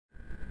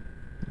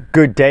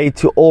Good day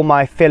to all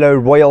my fellow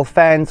royal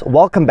fans.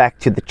 Welcome back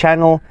to the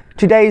channel.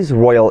 Today's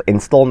royal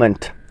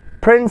installment.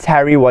 Prince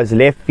Harry was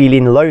left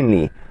feeling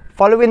lonely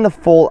following the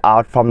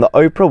fallout from the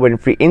Oprah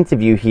Winfrey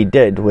interview he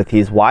did with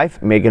his wife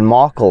Meghan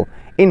Markle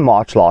in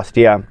March last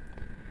year.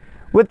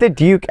 With the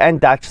Duke and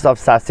Duchess of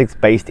Sussex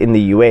based in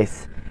the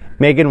US,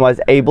 Meghan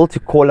was able to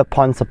call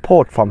upon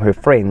support from her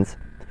friends.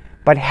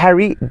 But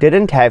Harry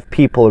didn't have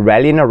people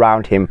rallying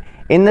around him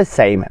in the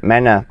same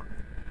manner.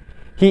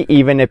 He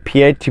even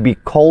appeared to be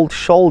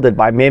cold-shouldered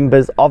by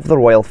members of the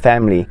royal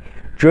family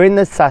during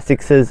the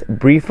Sussexes'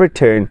 brief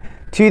return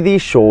to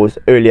these shores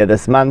earlier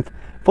this month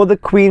for the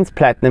Queen's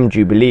Platinum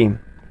Jubilee.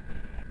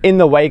 In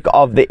the wake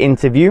of the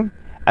interview,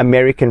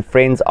 American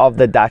friends of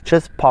the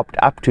Duchess popped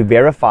up to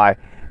verify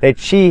that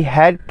she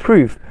had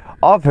proof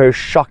of her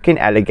shocking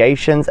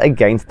allegations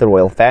against the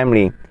royal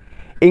family,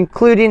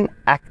 including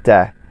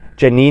actor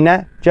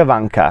Janina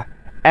Javanka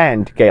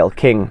and Gayle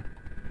King.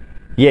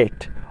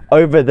 Yet,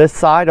 over this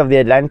side of the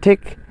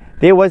Atlantic,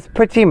 there was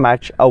pretty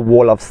much a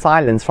wall of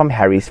silence from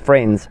Harry's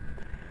friends.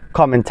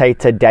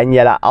 Commentator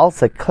Daniela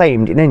Alsa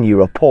claimed in a new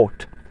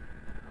report.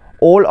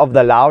 All of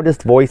the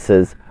loudest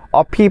voices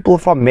are people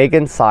from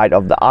Meghan's side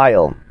of the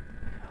aisle.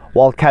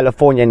 While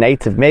California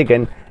native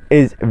Meghan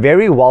is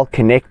very well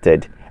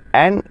connected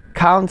and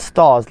counts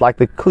stars like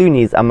the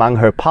Clooneys among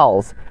her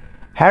pals,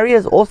 Harry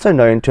is also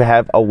known to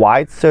have a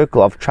wide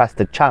circle of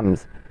trusted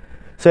chums,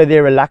 so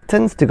their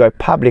reluctance to go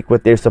public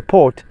with their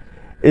support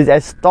is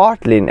as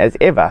startling as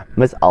ever,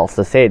 Ms.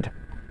 Alsa said.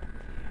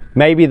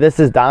 Maybe this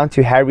is down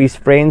to Harry's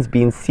friends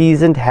being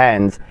seasoned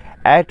hands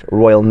at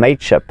royal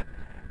mateship,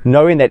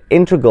 knowing that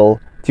integral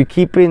to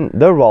keeping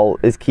the role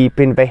is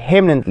keeping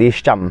vehemently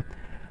stum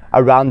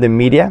around the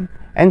media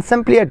and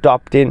simply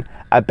adopting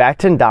a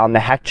batten down the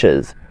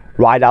hatches,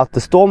 ride out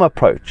the storm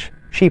approach,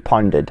 she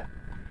pondered.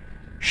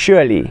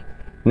 Surely,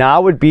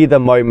 now would be the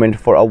moment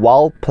for a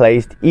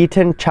well-placed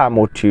Eton chum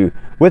or two,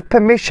 with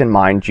permission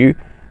mind you,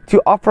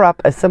 to offer up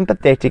a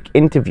sympathetic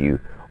interview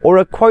or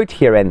a quote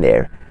here and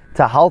there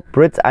to help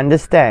Brits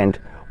understand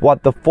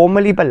what the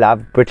formerly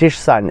beloved British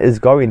son is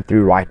going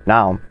through right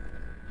now.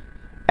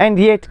 And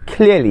yet,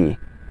 clearly,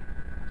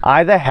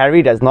 either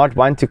Harry does not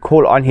want to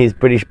call on his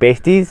British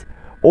besties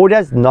or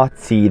does not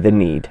see the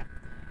need.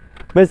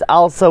 Ms.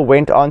 Alsa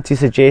went on to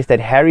suggest that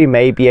Harry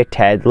may be a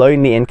tad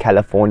lonely in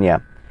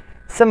California,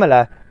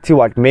 similar to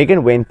what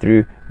Meghan went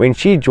through when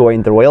she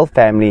joined the royal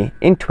family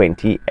in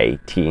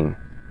 2018.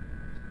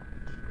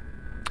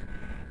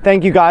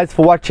 Thank you guys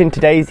for watching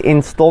today's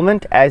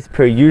installment. As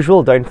per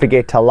usual, don't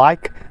forget to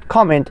like,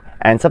 comment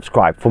and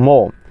subscribe for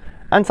more.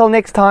 Until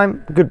next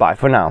time, goodbye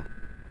for now.